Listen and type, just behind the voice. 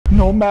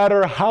No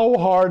matter how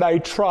hard I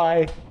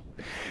try,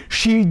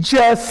 she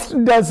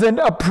just doesn't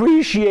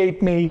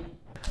appreciate me.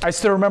 I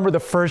still remember the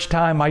first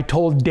time I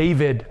told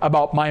David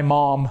about my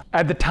mom.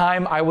 At the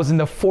time, I was in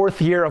the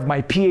 4th year of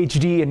my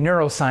PhD in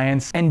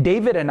neuroscience, and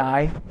David and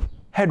I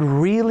had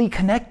really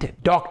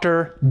connected.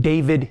 Dr.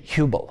 David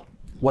Hubel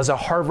was a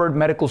Harvard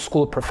Medical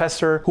School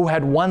professor who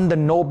had won the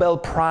Nobel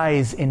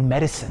Prize in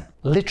medicine.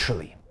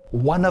 Literally,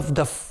 one of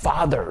the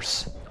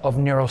fathers of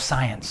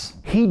neuroscience.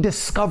 He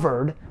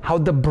discovered how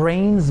the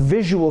brain's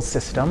visual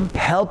system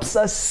helps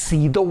us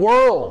see the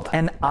world.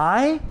 And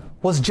I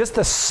was just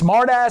a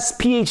smart-ass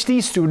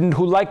PhD student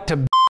who liked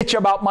to bitch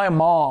about my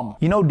mom.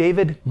 You know,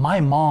 David, my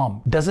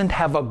mom doesn't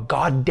have a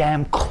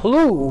goddamn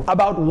clue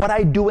about what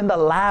I do in the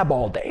lab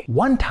all day.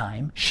 One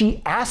time,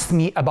 she asked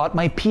me about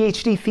my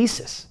PhD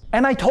thesis.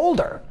 And I told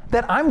her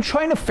that I'm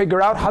trying to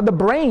figure out how the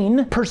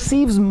brain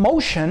perceives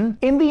motion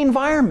in the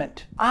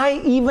environment.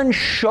 I even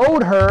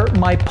showed her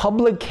my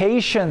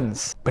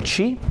publications. But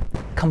she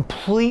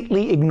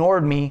completely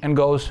ignored me and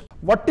goes,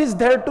 "What is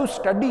there to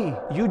study?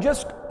 You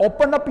just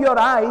open up your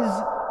eyes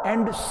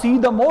and see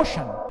the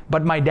motion."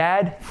 But my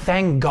dad,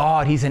 thank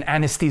God he's an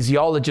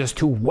anesthesiologist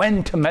who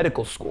went to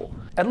medical school.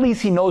 At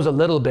least he knows a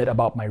little bit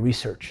about my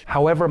research.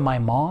 However, my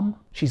mom,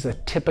 she's a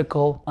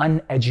typical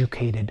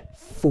uneducated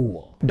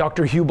fool.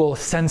 Dr. Hubel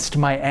sensed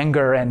my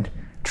anger and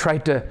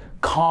tried to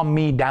calm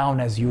me down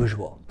as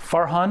usual.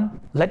 "Farhan,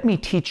 let me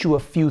teach you a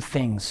few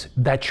things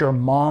that your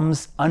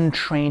mom's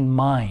untrained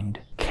mind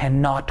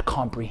cannot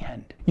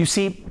comprehend." You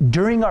see,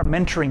 during our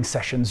mentoring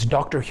sessions,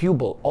 Dr.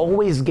 Hubel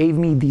always gave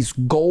me these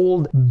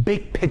gold,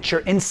 big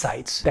picture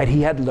insights that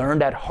he had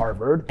learned at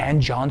Harvard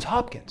and Johns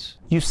Hopkins.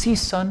 You see,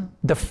 son,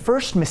 the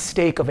first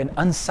mistake of an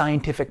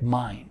unscientific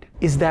mind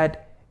is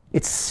that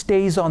it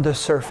stays on the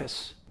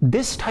surface.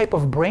 This type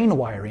of brain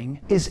wiring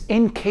is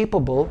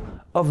incapable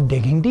of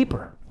digging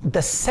deeper.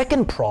 The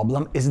second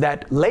problem is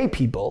that lay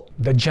people,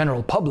 the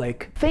general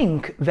public,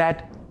 think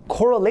that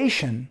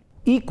correlation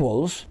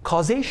equals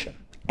causation.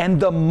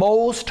 And the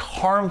most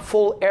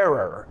harmful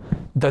error,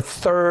 the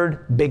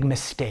third big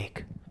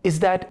mistake, is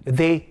that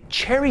they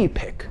cherry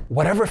pick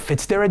whatever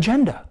fits their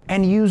agenda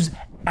and use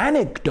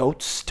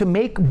anecdotes to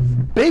make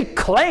big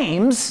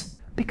claims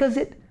because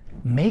it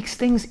makes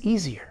things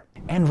easier.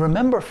 And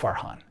remember,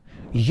 Farhan,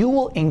 you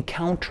will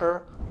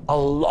encounter a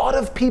lot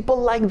of people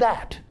like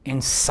that in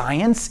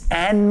science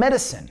and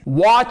medicine.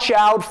 Watch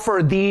out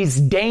for these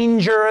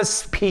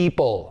dangerous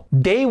people.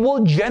 They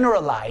will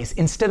generalize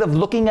instead of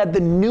looking at the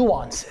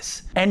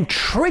nuances and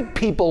trick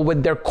people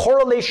with their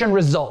correlation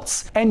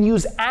results and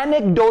use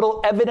anecdotal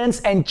evidence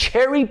and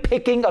cherry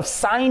picking of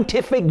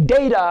scientific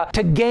data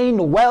to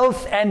gain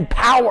wealth and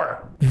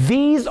power.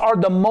 These are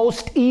the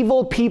most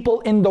evil people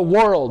in the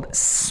world,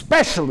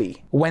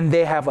 especially when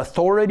they have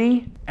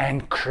authority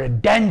and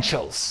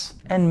credentials.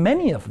 And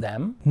many of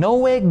them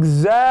know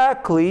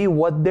exactly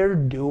what they're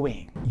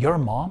doing. Your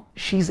mom,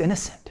 she's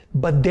innocent.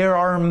 But there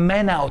are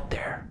men out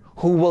there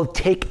who will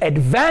take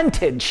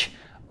advantage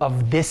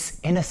of this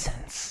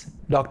innocence.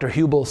 Dr.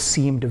 Hubel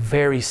seemed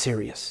very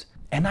serious.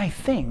 And I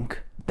think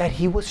that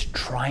he was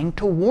trying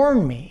to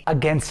warn me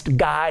against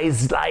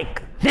guys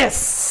like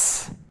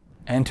this.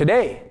 And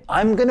today,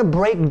 I'm gonna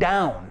break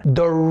down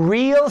the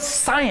real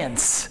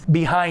science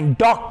behind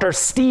Dr.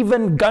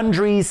 Stephen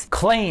Gundry's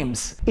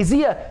claims. Is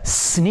he a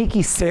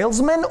sneaky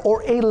salesman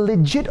or a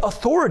legit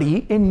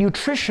authority in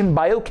nutrition,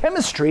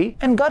 biochemistry,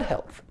 and gut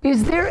health?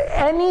 Is there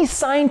any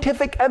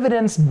scientific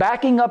evidence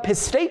backing up his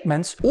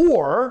statements,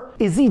 or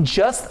is he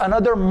just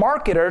another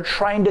marketer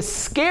trying to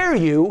scare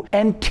you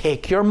and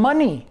take your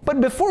money?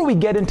 But before we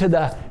get into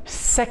the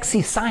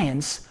sexy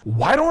science,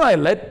 why don't I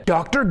let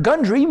Dr.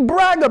 Gundry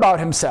brag about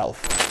himself?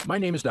 My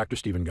name is Dr.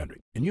 Stephen Gundry,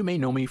 and you may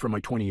know me from my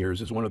 20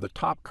 years as one of the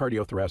top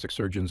cardiothoracic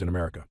surgeons in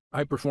America.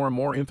 I perform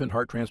more infant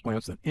heart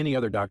transplants than any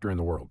other doctor in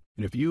the world.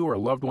 And if you or a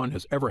loved one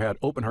has ever had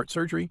open heart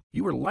surgery,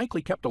 you were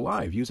likely kept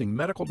alive using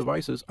medical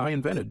devices I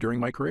invented during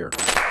my career.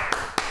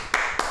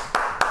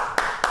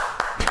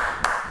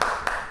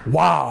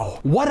 Wow,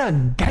 what a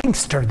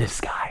gangster this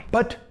guy.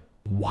 But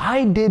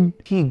why did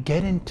he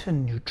get into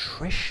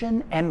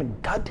nutrition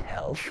and gut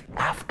health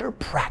after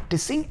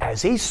practicing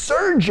as a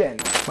surgeon?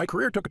 My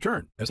career took a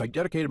turn as I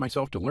dedicated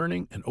myself to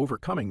learning and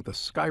overcoming the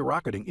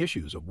skyrocketing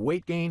issues of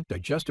weight gain,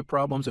 digestive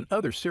problems, and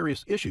other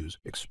serious issues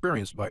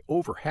experienced by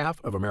over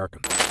half of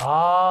Americans.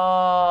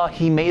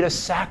 He made a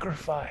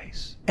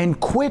sacrifice and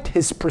quit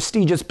his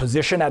prestigious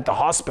position at the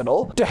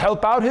hospital to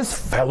help out his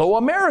fellow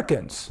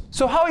Americans.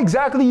 So how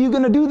exactly are you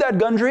going to do that,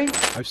 Gundry?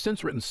 I've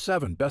since written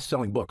 7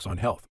 best-selling books on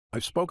health.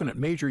 I've spoken at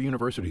major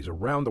universities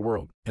around the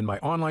world, and my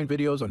online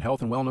videos on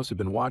health and wellness have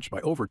been watched by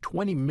over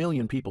 20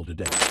 million people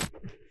today.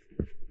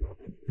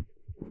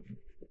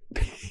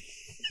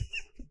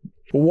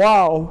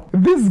 Wow,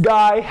 this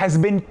guy has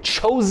been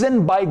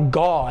chosen by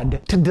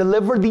God to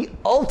deliver the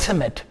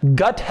ultimate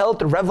gut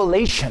health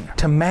revelation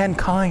to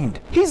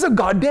mankind. He's a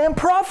goddamn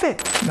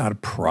prophet. Not a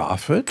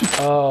prophet.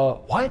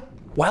 What?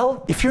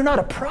 Well, if you're not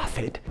a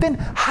prophet, then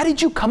how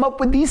did you come up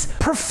with these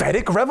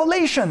prophetic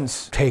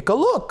revelations? Take a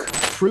look.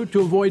 Fruit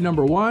to avoid,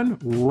 number 1,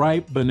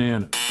 ripe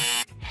bananas.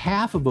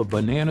 half of a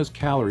banana's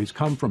calories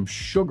come from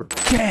sugar.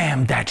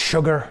 Damn that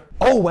sugar.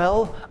 Oh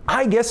well,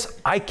 I guess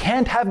I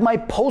can't have my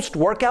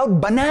post-workout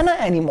banana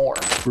anymore.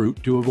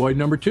 Fruit to avoid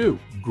number 2,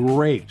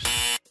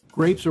 grapes.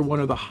 Grapes are one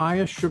of the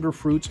highest sugar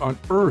fruits on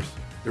earth.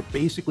 They're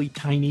basically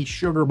tiny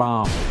sugar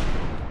bombs.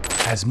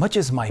 As much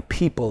as my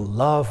people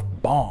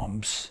love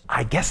bombs,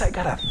 I guess I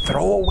gotta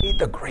throw away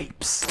the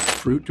grapes.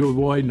 Fruit to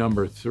avoid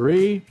number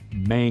 3,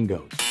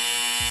 mangoes.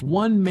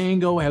 One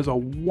mango has a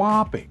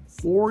whopping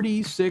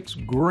 46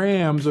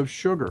 grams of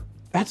sugar.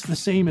 That's the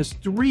same as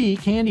 3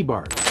 candy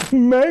bars.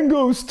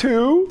 Mangoes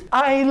too?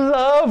 I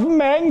love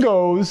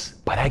mangoes.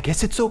 But I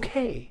guess it's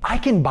okay. I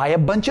can buy a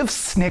bunch of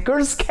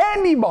Snickers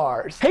candy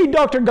bars. Hey,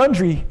 Dr.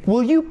 Gundry,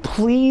 will you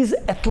please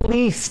at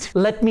least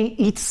let me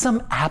eat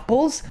some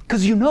apples?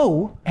 Because you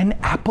know, an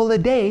apple a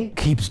day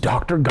keeps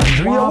Dr.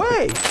 Gundry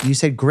away. You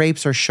said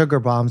grapes are sugar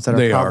bombs that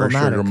are problematic. They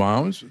are sugar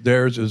bombs.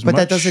 There's as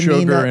much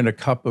sugar in a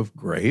cup of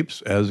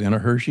grapes as in a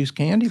Hershey's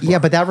candy bar. Yeah,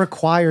 but that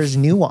requires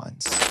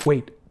nuance.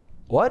 Wait.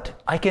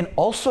 What? I can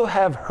also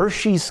have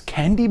Hershey's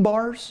candy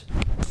bars?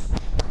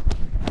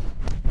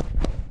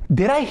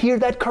 Did I hear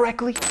that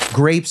correctly?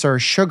 Grapes are a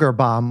sugar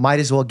bomb. Might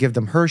as well give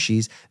them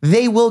Hershey's.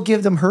 They will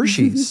give them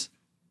Hershey's.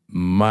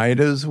 Might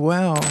as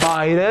well.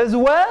 Might as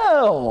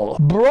well.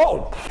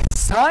 Bro,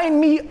 sign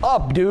me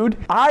up, dude.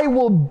 I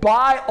will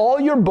buy all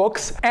your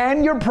books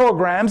and your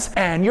programs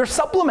and your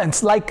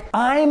supplements. Like,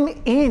 I'm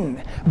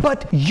in.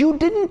 But you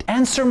didn't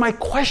answer my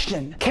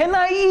question. Can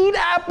I eat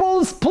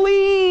apples,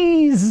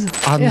 please?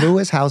 On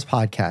Lewis Howe's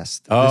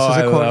podcast, Oh, this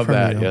is a quote love from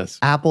that, you. yes.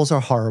 Apples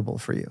are horrible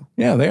for you.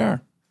 Yeah, they are.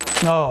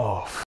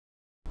 Oh.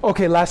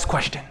 Okay, last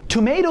question.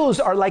 Tomatoes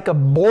are like a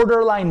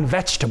borderline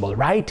vegetable,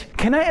 right?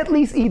 Can I at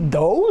least eat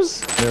those?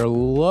 They're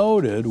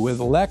loaded with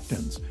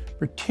lectins,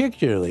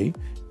 particularly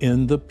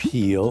in the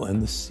peel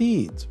and the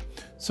seeds.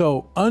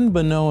 So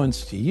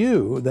unbeknownst to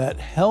you, that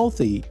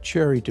healthy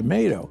cherry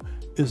tomato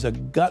is a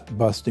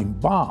gut-busting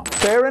bomb.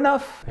 Fair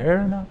enough,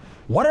 fair enough.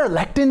 What are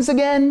lectins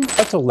again?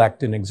 What's a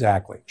lectin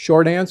exactly?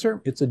 Short answer,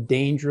 it's a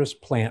dangerous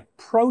plant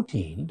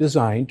protein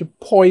designed to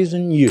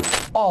poison you.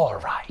 All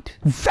right,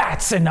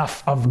 that's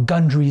enough of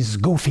Gundry's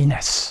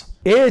goofiness.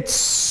 It's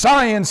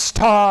science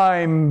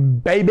time,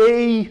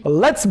 baby!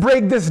 Let's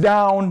break this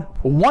down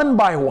one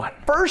by one.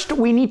 First,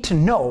 we need to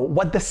know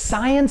what the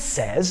science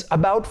says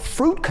about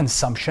fruit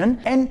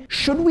consumption, and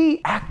should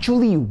we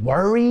actually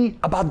worry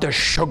about the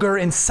sugar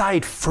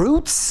inside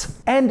fruits?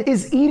 And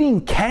is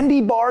eating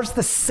candy bars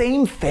the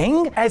same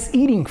thing as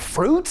eating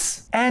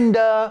fruits? And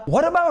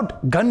what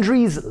about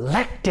Gundry's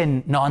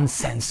lectin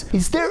nonsense?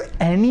 Is there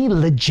any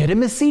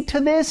legitimacy to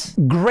this?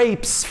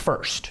 Grapes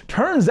first.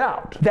 Turns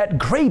out that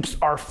grapes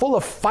are full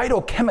of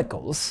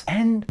phytochemicals,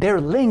 and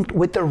they're linked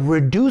with a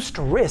reduced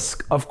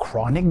risk of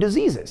chronic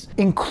diseases,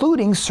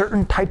 including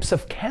certain types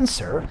of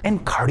cancer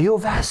and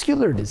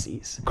cardiovascular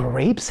disease.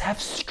 Grapes have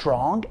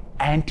strong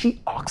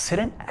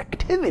antioxidant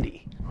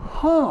activity.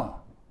 Huh.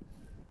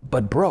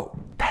 But bro,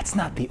 that's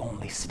not the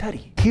only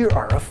study. Here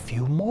are a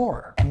few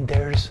more, and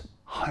there's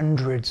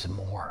hundreds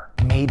more,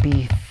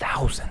 maybe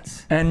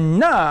thousands. And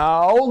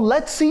now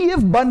let's see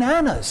if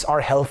bananas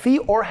are healthy,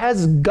 or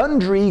has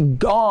Gundry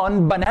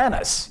gone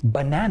bananas?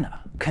 Banana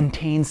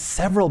contains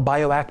several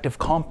bioactive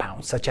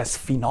compounds such as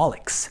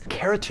phenolics,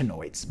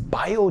 carotenoids,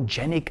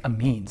 biogenic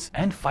amines,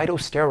 and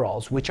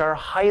phytosterols, which are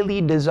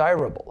highly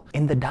desirable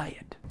in the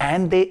diet.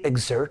 And they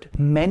exert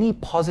many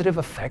positive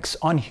effects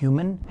on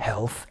human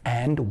health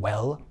and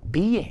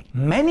well-being.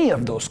 Many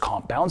of those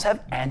compounds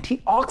have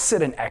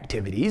antioxidant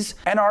activities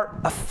and are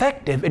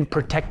effective in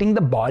protecting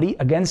the body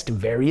against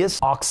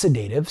various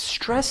oxidative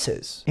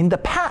stresses. In the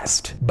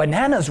past,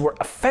 bananas were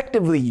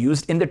effectively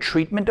used in the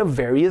treatment of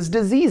various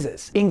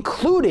diseases,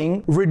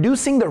 including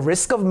reducing the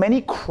risk of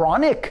many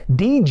chronic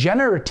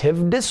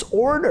degenerative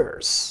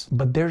disorders.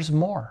 But there's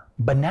more.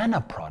 Banana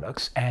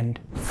products and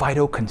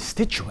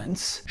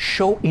phytoconstituents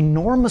show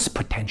enormous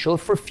potential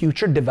for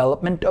future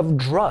development of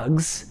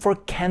drugs for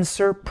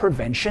cancer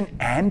prevention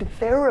and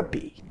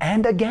therapy.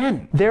 And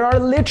again, there are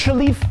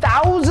literally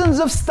thousands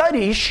of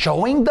studies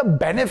showing the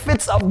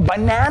benefits of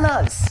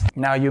bananas.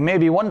 Now you may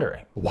be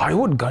wondering, why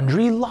would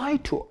Gundry lie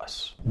to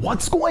us?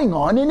 What's going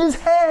on in his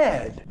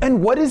head?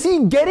 And what is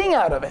he getting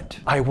out of it?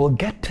 I will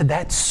get to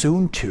that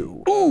soon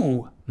too.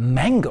 Ooh,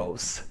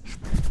 mangoes.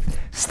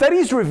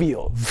 Studies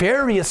reveal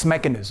various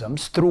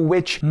mechanisms through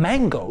which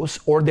mangoes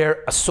or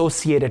their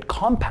associated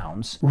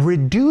compounds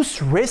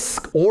reduce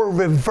risk or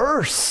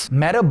reverse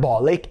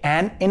metabolic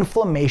and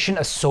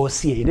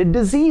inflammation-associated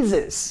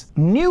diseases.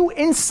 New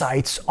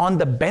insights on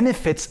the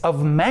benefits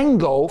of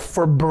mango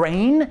for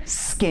brain,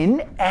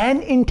 skin,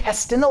 and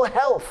intestinal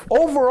health.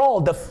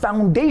 Overall, the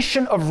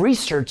foundation of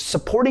research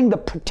supporting the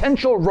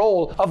potential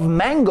role of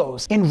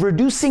mangoes in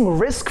reducing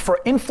risk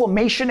for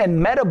inflammation and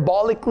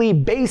metabolically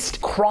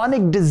based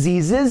chronic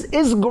diseases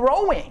is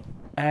growing.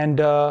 And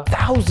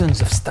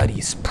thousands of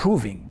studies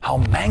proving how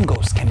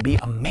mangoes can be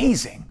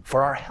amazing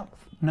for our health.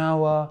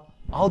 Now,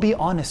 I'll be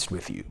honest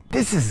with you.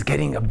 This is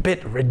getting a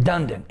bit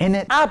redundant, isn't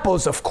it?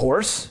 Apples, of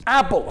course.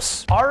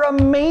 Apples are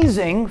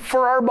amazing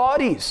for our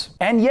bodies.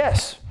 And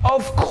yes,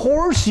 of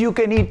course you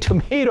can eat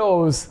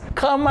tomatoes.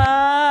 Come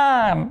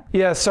on.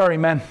 Yeah, sorry,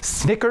 man.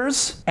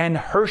 Snickers and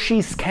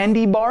Hershey's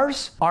candy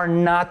bars are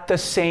not the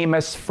same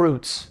as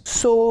fruits.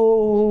 So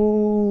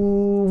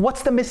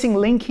what's the missing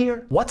link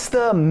here? What's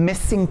the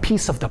missing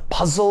piece of the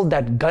puzzle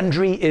that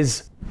Gundry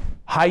is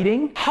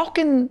hiding? How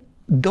can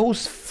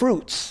those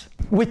fruits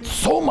with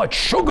so much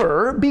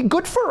sugar be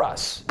good for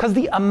us? Because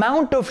the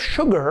amount of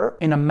sugar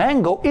in a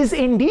mango is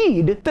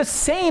indeed the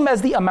same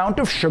as the amount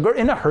of sugar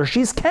in a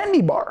Hershey's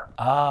candy bar.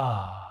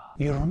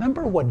 You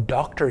remember what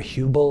Dr.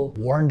 Hubel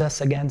warned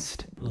us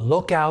against?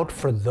 Look out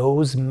for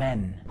those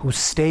men who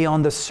stay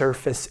on the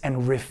surface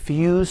and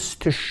refuse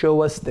to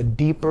show us the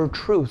deeper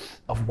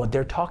truth of what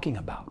they're talking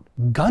about.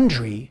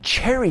 Gundry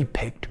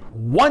cherry-picked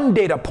one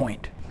data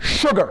point: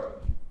 sugar.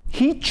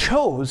 He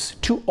chose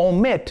to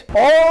omit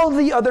all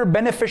the other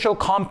beneficial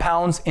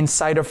compounds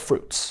inside of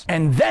fruits.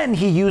 And then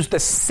he used the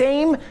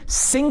same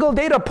single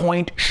data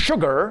point,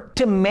 sugar,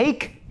 to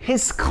make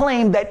his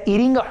claim that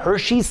eating a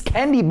Hershey's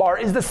candy bar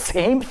is the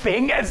same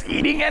thing as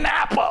eating an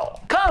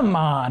apple. Come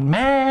on,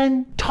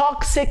 man.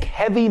 Toxic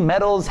heavy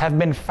metals have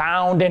been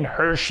found in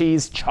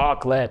Hershey's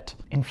chocolate.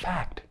 In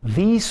fact,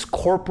 these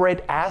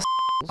corporate assholes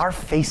are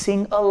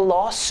facing a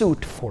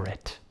lawsuit for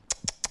it.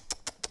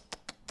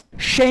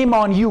 Shame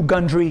on you,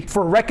 Gundry,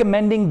 for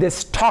recommending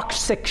this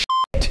toxic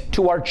shit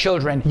to our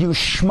children, you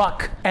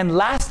schmuck. And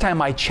last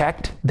time I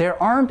checked,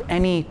 there aren't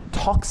any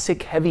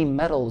toxic heavy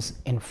metals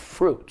in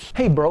fruits.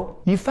 Hey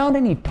bro, you found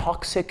any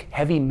toxic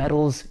heavy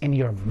metals in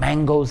your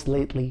mangoes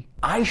lately?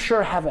 I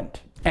sure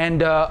haven't.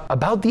 And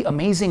about the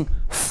amazing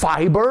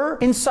fiber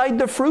inside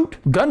the fruit,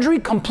 Gundry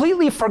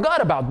completely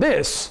forgot about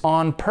this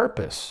on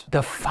purpose.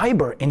 The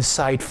fiber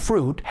inside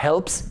fruit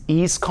helps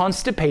ease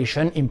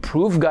constipation,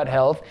 improve gut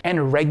health,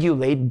 and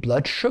regulate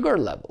blood sugar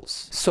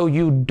levels. So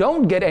you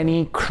don't get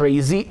any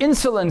crazy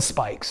insulin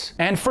spikes.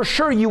 And for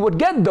sure you would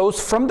get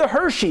those from the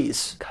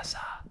Hershey's. Because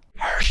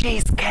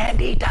Hershey's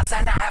candy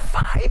doesn't have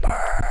fiber.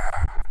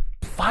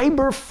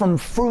 Fiber from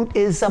fruit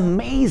is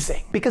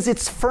amazing because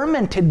it's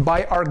fermented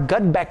by our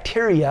gut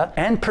bacteria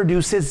and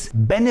produces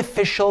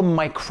beneficial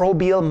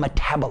microbial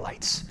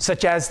metabolites,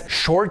 such as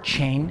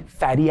short-chain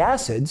fatty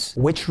acids,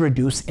 which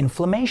reduce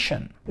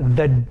inflammation.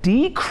 The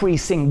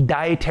decreasing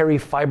dietary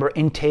fiber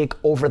intake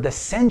over the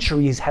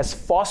centuries has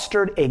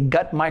fostered a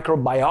gut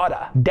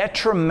microbiota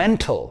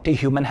detrimental to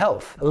human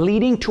health,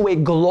 leading to a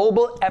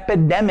global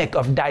epidemic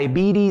of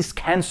diabetes,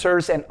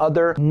 cancers, and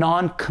other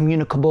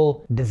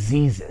non-communicable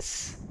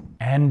diseases.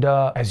 And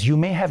as you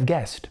may have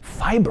guessed,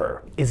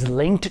 fiber is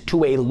linked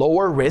to a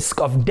lower risk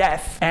of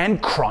death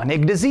and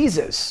chronic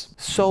diseases.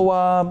 So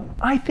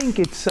I think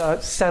it's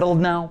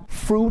settled now.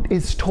 Fruit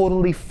is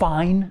totally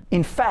fine.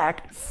 In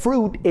fact,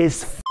 fruit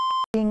is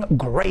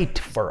great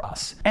for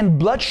us. And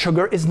blood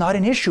sugar is not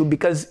an issue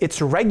because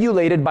it's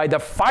regulated by the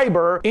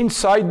fiber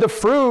inside the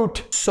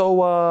fruit.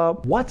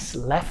 So what's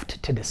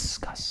left to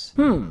discuss?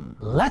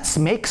 Let's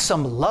make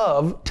some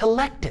love to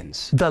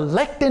lectins. The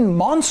lectin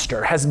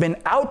monster has been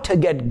out to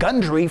get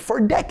Gundry for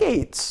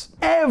decades.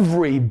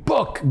 Every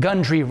book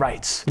Gundry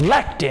writes,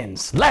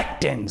 lectins,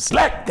 lectins,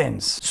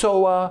 lectins.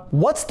 So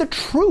what's the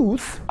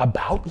truth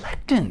about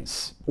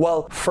lectins?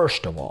 Well,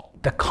 first of all,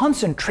 the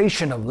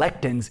concentration of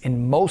lectins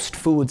in most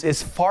foods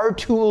is far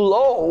too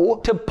low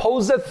to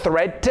pose a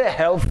threat to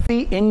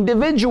healthy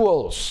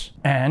individuals.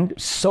 And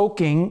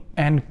soaking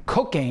and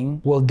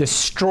cooking will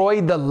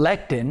destroy the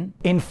lectin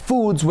in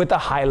foods with a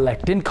high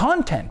lectin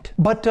content.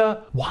 But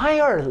why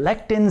are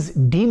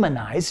lectins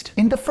demonized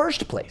in the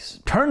first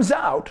place? Turns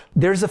out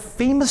there's a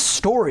famous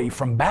story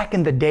from back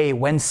in the day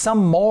when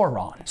some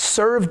moron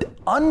served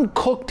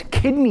uncooked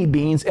kidney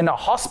beans in a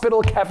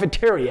hospital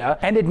cafeteria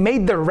and it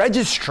made the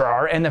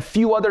registrar and a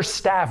few other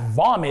staff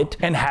vomit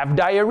and have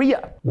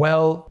diarrhea.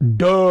 Well,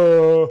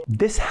 duh.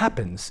 This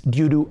happens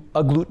due to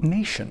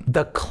agglutination,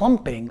 the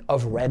clumping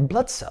of red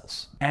blood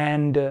cells.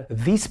 And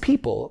these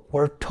people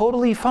were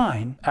totally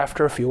fine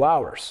after a few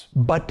hours.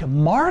 But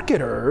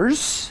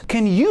marketers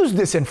can use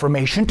this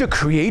information to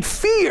create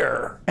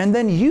fear and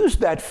then use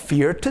that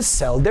fear to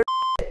sell their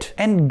shit.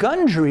 And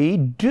Gundry,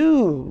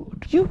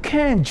 dude, you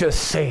can't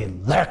just say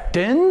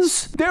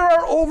lectins. There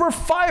are over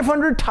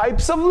 500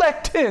 types of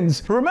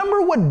lectins.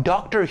 Remember what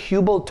Dr.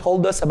 Hubel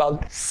told us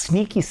about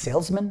sneaky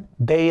salesmen?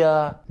 They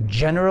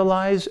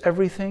generalize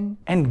everything.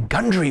 And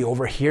Gundry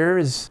over here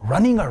is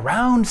running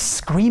around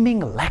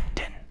screaming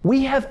lectin.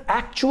 We have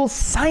actual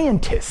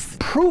scientists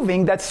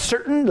proving that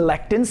certain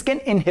lectins can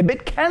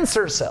inhibit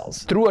cancer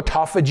cells through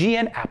autophagy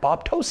and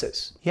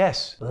apoptosis.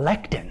 Yes,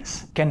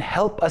 lectins can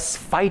help us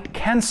fight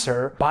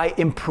cancer by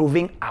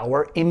improving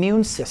our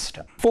immune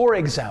system. For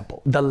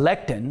example, the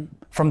lectin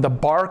from the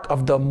bark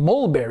of the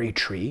mulberry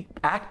tree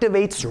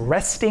activates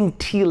resting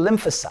T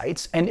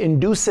lymphocytes and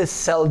induces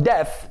cell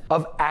death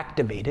of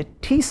activated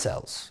T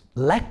cells.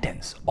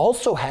 Lectins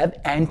also have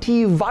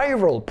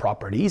antiviral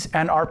properties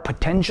and are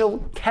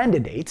potential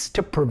candidates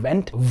to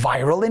prevent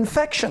viral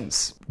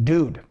infections.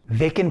 Dude,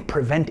 they can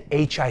prevent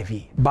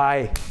HIV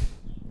by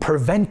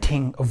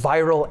preventing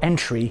viral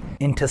entry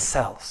into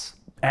cells.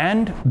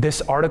 And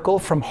this article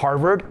from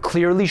Harvard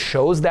clearly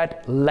shows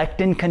that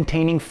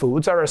lectin-containing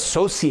foods are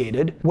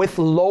associated with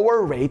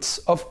lower rates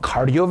of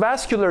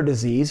cardiovascular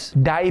disease,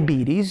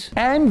 diabetes,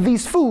 and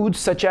these foods,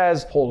 such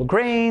as whole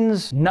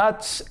grains,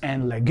 nuts,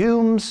 and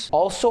legumes,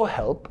 also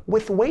help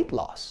with weight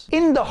loss.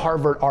 In the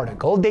Harvard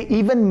article, they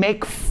even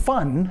make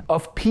fun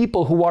of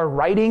people who are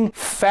writing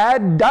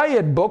fad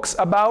diet books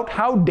about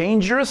how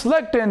dangerous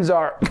lectins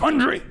are.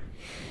 Gundry!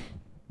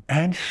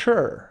 And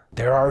sure,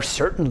 there are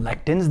certain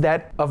lectins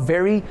that a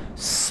very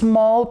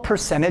small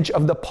percentage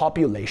of the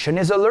population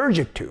is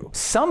allergic to.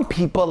 Some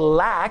people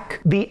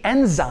lack the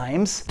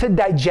enzymes to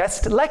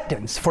digest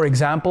lectins. For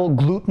example,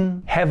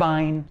 gluten,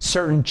 heavine,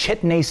 certain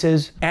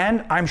chitinases,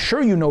 and I'm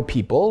sure you know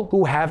people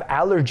who have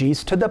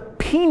allergies to the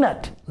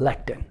peanut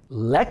lectin.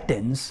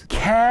 Lectins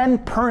can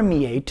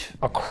permeate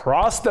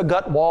across the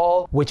gut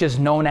wall, which is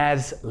known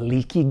as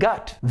leaky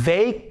gut.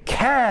 They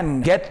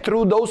can get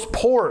through those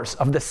pores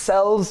of the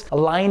cells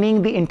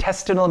lining the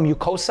intestinal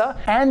mucosa,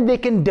 and they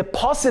can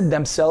deposit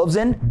themselves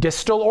in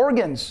distal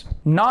organs.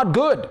 Not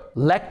good.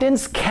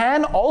 Lectins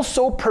can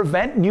also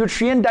prevent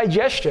nutrient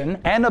digestion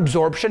and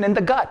absorption in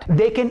the gut.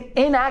 They can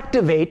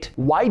inactivate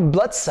white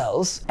blood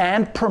cells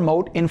and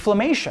promote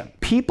inflammation.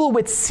 People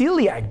with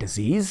celiac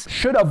disease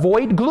should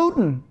avoid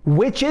gluten,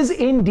 which is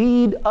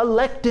indeed a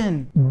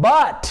lectin.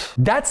 But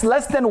that's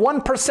less than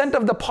 1%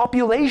 of the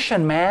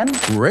population, man.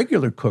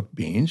 Regular cooked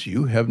beans,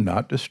 you have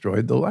not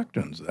destroyed the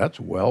lectins.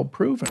 That's well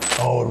proven.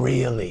 Oh,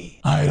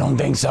 really? I don't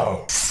think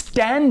so.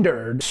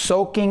 Standard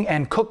soaking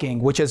and cooking,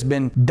 which has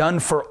been done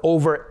for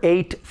over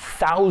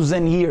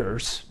 8,000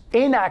 years,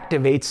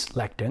 inactivates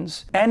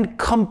lectins and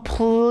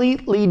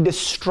completely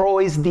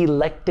destroys the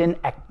lectin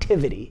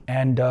activity.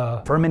 And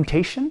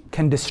fermentation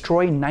can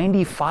destroy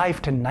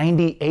 95 to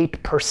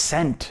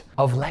 98%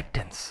 of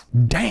lectins.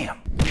 Damn.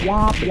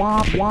 Womp,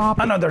 womp, womp.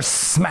 Another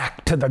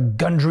smack to the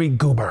Gundry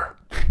goober.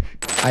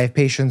 I have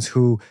patients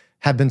who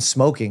have been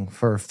smoking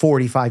for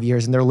 45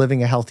 years and they're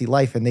living a healthy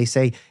life, and they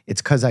say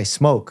it's because I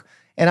smoke.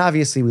 And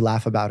obviously we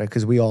laugh about it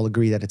because we all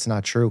agree that it's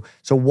not true.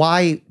 So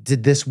why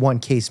did this one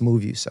case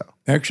move you so?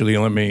 Actually,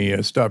 let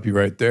me stop you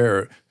right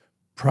there.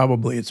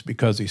 Probably it's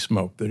because he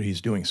smoked that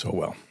he's doing so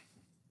well.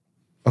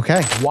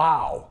 Okay.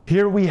 Wow.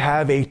 Here we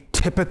have a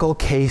typical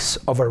case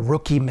of a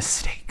rookie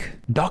mistake.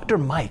 Dr.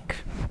 Mike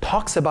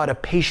talks about a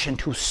patient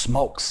who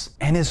smokes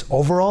and is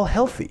overall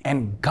healthy,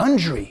 and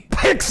Gundry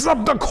picks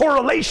up the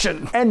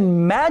correlation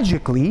and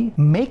magically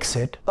makes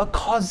it a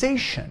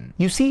causation.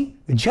 You see,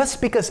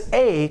 just because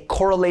A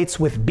correlates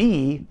with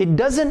B, it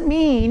doesn't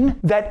mean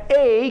that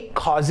A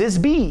causes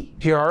B.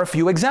 Here are a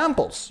few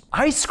examples.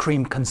 Ice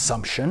cream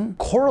consumption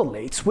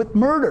correlates with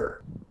murder.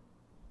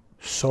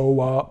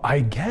 So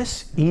I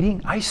guess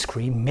eating ice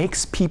cream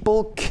makes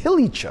people kill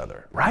each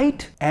other,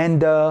 right?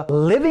 And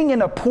living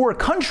in a poor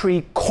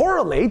country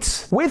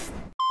correlates with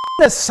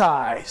penis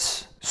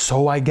size.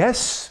 So I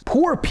guess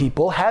poor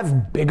people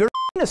have bigger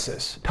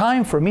penises.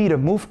 Time for me to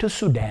move to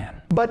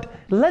Sudan. But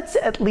let's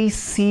at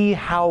least see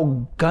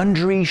how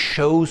Gundry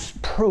shows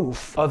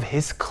proof of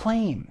his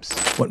claims.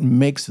 What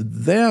makes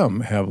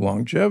them have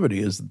longevity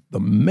is the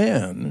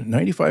men,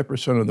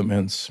 95% of the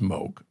men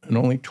smoke, and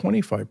only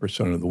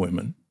 25% of the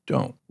women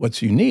don't.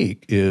 What's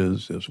unique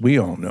is, as we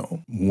all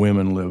know,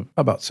 women live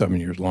about 7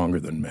 years longer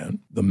than men.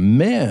 The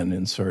men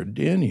in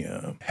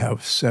Sardinia have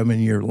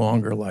 7-year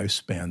longer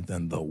lifespan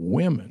than the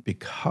women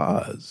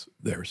because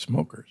they're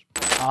smokers.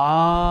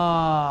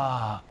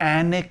 Ah,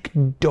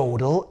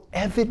 anecdotal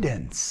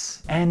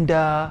evidence. And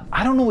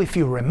I don't know if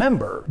you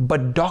remember,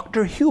 but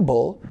Dr.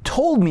 Hubel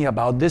told me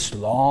about this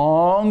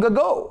long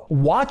ago.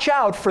 Watch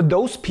out for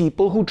those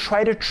people who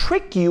try to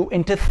trick you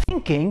into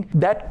thinking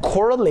that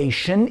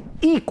correlation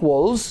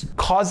equals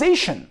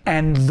causation,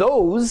 and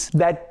those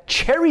that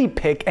cherry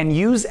pick and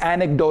use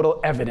anecdotal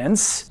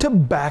evidence to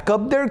back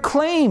up their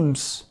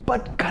claims.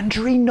 But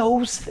Gundry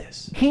knows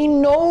this. He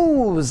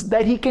knows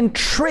that he can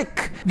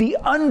trick the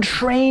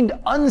untrained,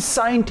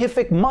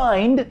 unscientific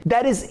mind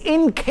that is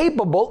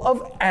incapable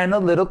of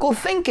analytical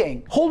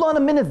thinking. Hold on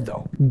a minute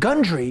though.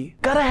 Gundry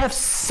gotta have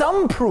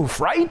some proof,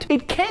 right?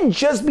 It can't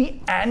just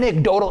be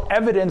anecdotal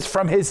evidence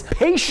from his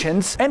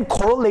patients and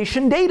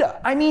correlation data.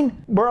 I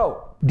mean,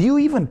 bro, do you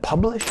even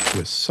publish?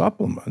 With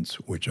supplements,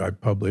 which I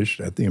published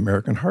at the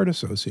American Heart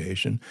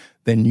Association,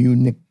 then you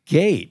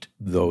negate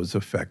those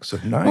effects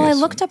of niacin. Well, I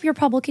looked up your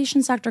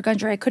publications, Dr.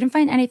 Gundry. I couldn't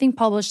find anything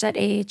published at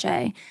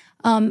AHA.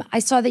 I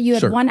saw that you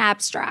had one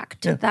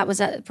abstract that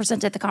was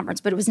presented at the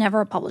conference, but it was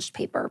never a published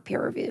paper,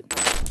 peer reviewed.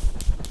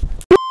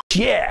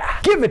 Yeah,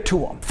 give it to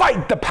them.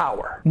 Fight the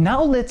power.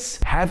 Now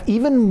let's have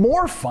even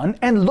more fun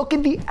and look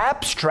at the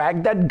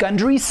abstract that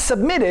Gundry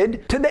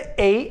submitted to the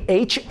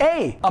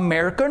AHA,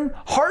 American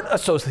Heart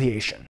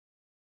Association.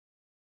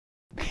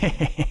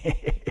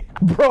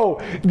 Bro,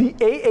 the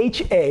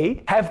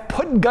AHA have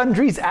put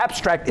Gundry's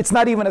abstract, it's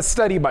not even a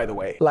study by the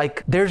way,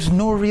 like there's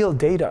no real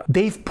data.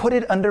 They've put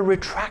it under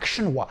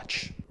retraction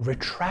watch.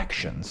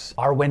 Retractions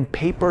are when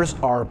papers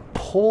are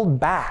pulled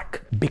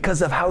back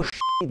because of how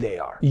they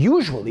are.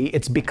 Usually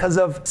it's because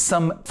of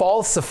some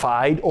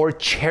falsified or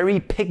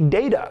cherry-picked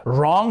data,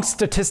 wrong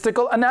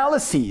statistical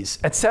analyses,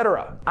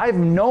 etc. I've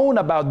known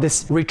about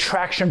this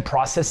retraction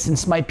process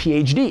since my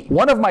PhD.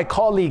 One of my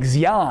colleagues,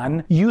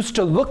 Jan, used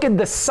to look at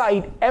the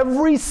site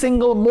every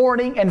single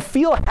morning and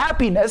feel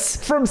happiness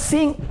from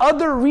seeing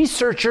other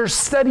researchers'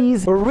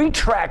 studies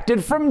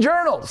retracted from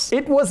journals.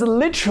 It was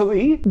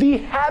literally the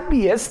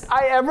happiest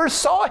I ever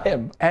saw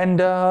him.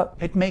 And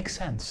it makes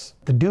sense.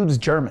 The dude's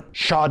German,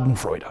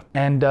 Schadenfreude.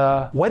 And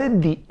what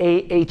did the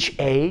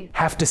AHA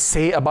have to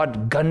say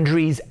about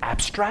Gundry's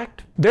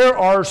abstract? There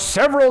are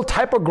several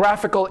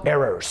typographical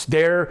errors.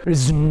 There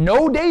is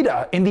no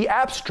data in the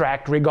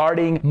abstract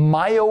regarding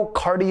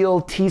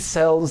myocardial T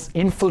cells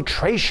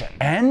infiltration,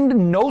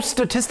 and no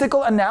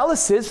statistical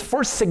analysis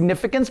for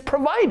significance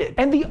provided.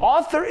 And the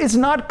author is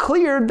not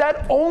clear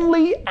that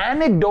only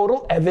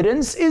anecdotal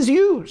evidence is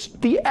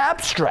used. The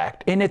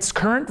abstract in its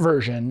current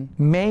version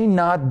may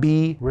not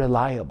be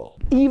reliable.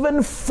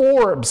 Even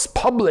Forbes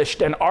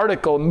published an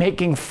article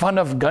making fun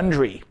of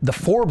Gundry. The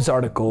Forbes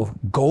article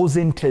goes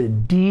into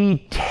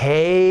detail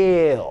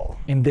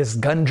in this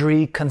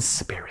Gundry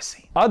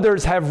conspiracy.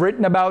 Others have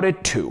written about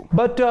it too.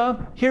 But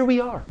here we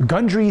are.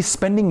 Gundry's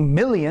spending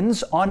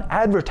millions on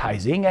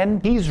advertising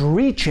and he's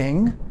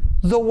reaching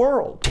the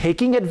world,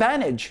 taking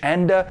advantage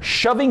and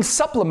shoving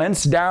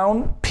supplements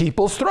down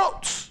people's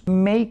throats,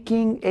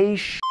 making a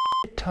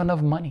ton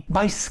of money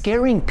by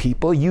scaring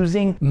people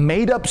using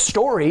made-up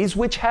stories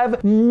which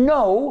have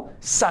no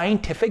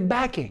scientific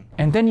backing.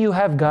 And then you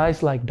have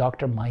guys like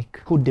Dr.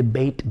 Mike who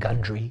debate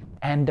Gundry.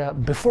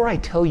 And before I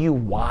tell you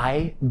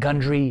why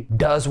Gundry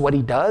does what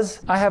he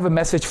does, I have a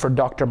message for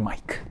Dr.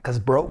 Mike. Because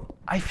bro,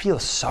 I feel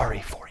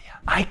sorry for you.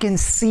 I can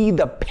see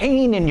the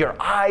pain in your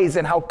eyes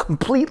and how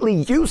completely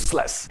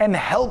useless and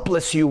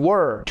helpless you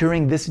were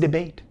during this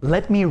debate.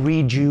 Let me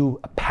read you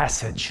a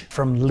passage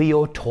from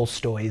Leo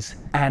Tolstoy's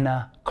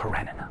Anna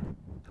Karenina.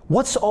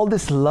 What's all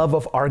this love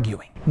of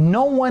arguing?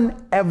 No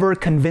one ever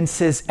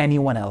convinces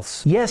anyone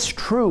else. Yes,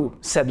 true,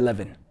 said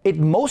Levin. It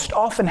most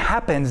often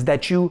happens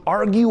that you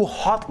argue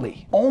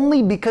hotly,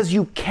 only because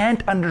you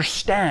can't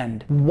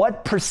understand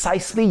what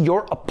precisely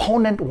your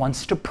opponent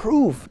wants to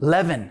prove.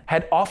 Levin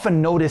had often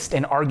noticed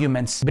in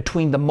arguments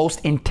between the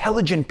most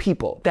intelligent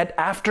people that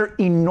after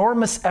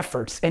enormous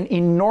efforts, an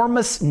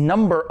enormous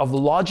number of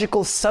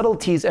logical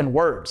subtleties and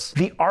words,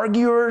 the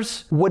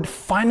arguers would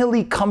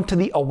finally come to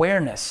the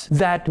awareness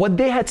that what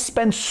they had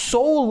spent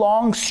so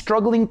long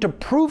struggling to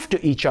prove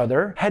to each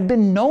other had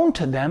been known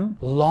to them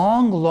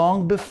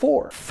long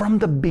before, from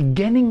the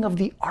beginning of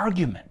the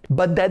argument,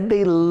 but that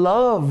they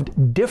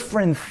loved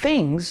different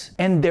things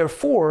and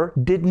therefore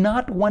did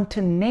not want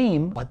to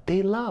name what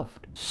they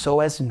loved so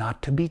as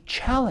not to be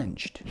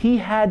challenged. He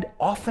had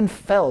often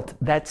felt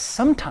that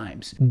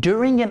sometimes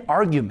during an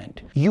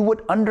argument you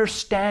would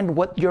understand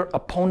what your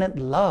opponent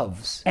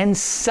loves and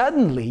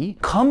suddenly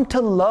come to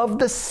love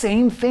the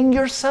same thing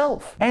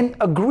yourself and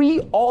agree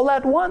all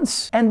at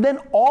once, and then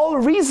all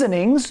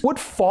reasonings would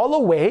fall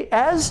away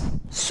as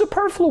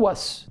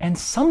superfluous. And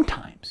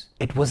sometimes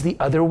it was the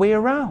other way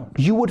around.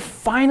 You would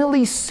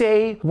finally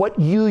say what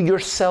you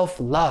yourself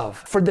love,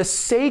 for the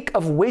sake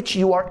of which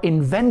you are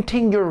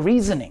inventing your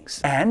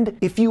reasonings. And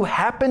if you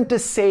happen to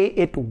say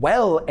it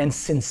well and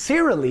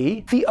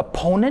sincerely, the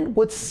opponent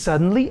would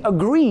suddenly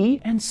agree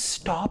and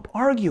stop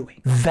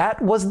arguing. That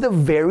was the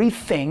very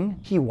thing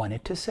he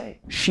wanted to say.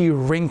 She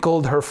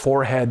wrinkled her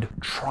forehead,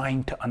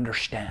 trying to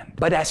understand.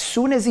 But as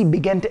soon as he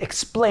began to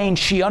explain,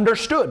 she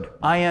understood.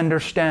 I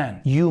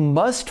understand. You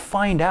must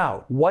find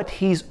out what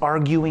he's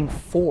arguing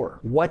for,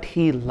 what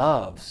he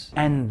loves,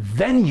 and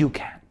then you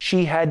can.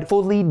 She had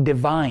fully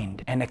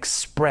divined and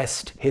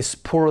expressed his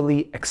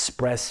poorly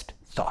expressed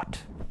thought.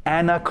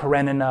 Anna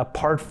Karenina,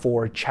 Part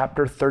 4,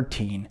 Chapter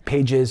 13,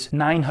 pages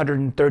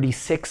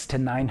 936 to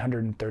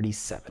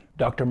 937.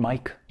 Dr.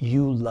 Mike,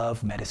 you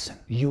love medicine.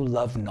 You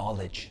love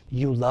knowledge.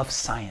 You love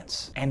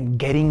science and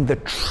getting the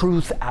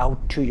truth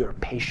out to your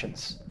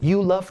patients.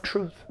 You love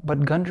truth,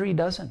 but Gundry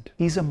doesn't.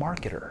 He's a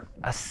marketer,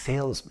 a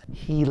salesman.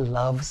 He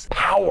loves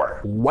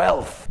power,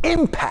 wealth,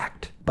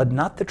 impact, but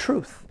not the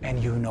truth.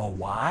 And you know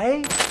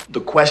why?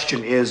 The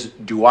question is,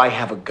 do I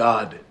have a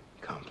God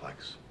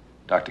complex?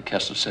 Dr.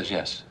 Kessler says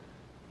yes.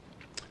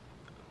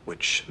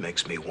 Which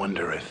makes me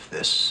wonder if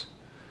this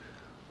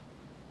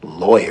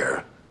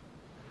lawyer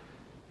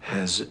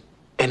has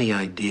any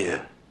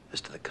idea as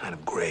to the kind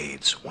of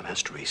grades one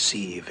has to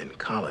receive in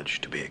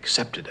college to be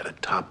accepted at a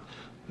top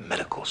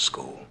medical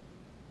school.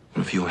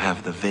 If you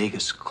have the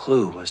vaguest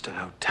clue as to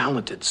how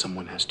talented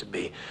someone has to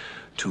be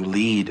to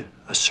lead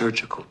a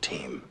surgical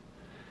team,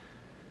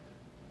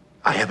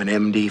 I have an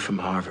MD from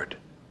Harvard.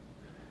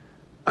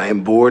 I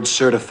am board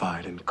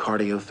certified in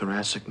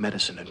cardiothoracic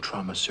medicine and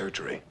trauma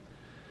surgery.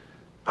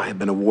 I have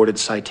been awarded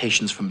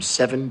citations from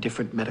 7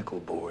 different medical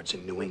boards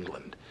in New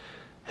England,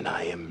 and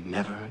I am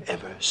never,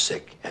 ever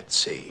sick at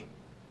sea.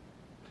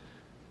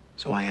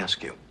 So I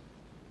ask you,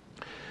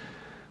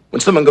 when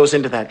someone goes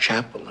into that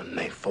chapel and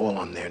they fall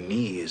on their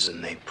knees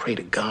and they pray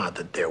to God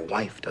that their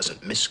wife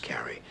doesn't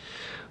miscarry,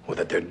 or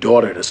that their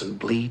daughter doesn't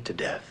bleed to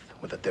death,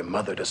 or that their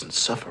mother doesn't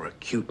suffer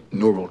acute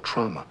neural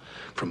trauma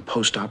from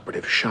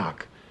post-operative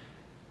shock,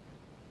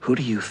 who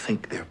do you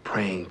think they're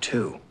praying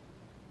to?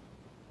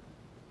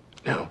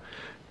 Now,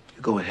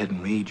 you go ahead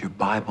and read your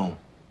Bible,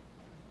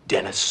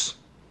 Dennis,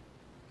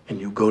 and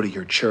you go to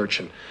your church,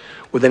 and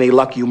with any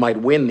luck you might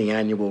win the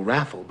annual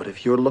raffle. But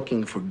if you're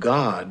looking for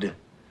God,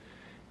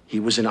 he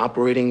was in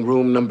operating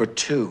room number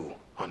 2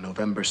 on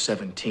November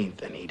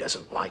 17th, and he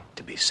doesn't like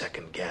to be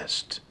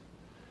second-guessed.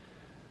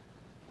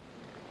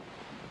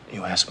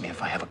 You ask me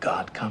if I have a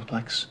God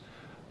complex?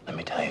 Let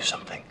me tell you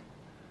something.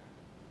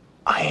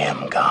 I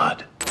am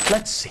God.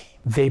 Let's see.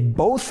 They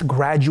both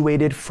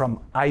graduated from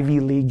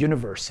Ivy League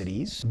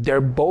universities.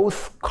 They're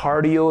both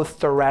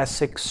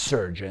cardiothoracic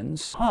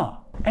surgeons.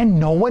 And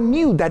no one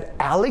knew that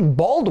Alec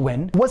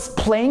Baldwin was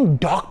playing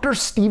Dr.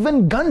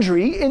 Stephen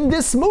Gundry in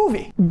this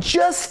movie.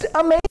 Just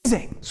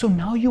amazing. So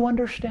now you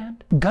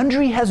understand?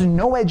 Gundry has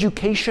no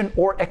education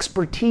or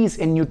expertise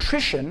in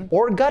nutrition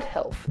or gut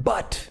health,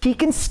 but he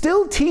can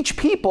still teach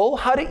people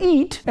how to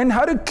eat and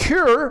how to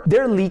cure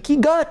their leaky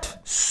gut.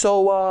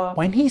 So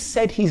when he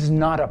said he's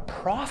not a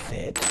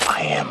prophet,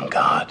 I am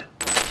God.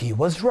 he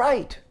was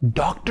right.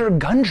 Dr.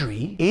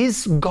 Gundry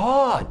is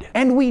God.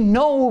 And we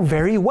know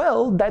very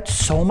well that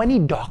so many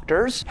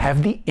doctors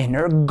have the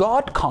inner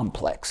God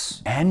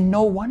complex. And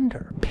no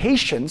wonder.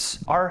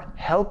 Patients are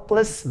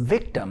helpless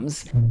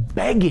victims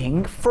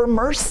begging for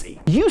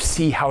mercy. You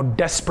see how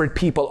desperate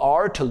people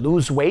are to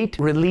lose weight,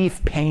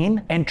 relieve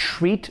pain, and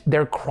treat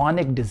their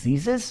chronic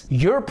diseases?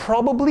 You're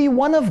probably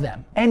one of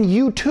them. And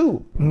you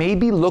too may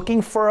be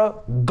looking for a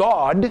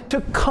God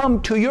to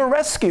come to your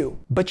rescue.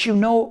 But you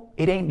know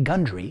it ain't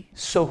Gundry,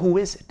 so who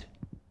is it?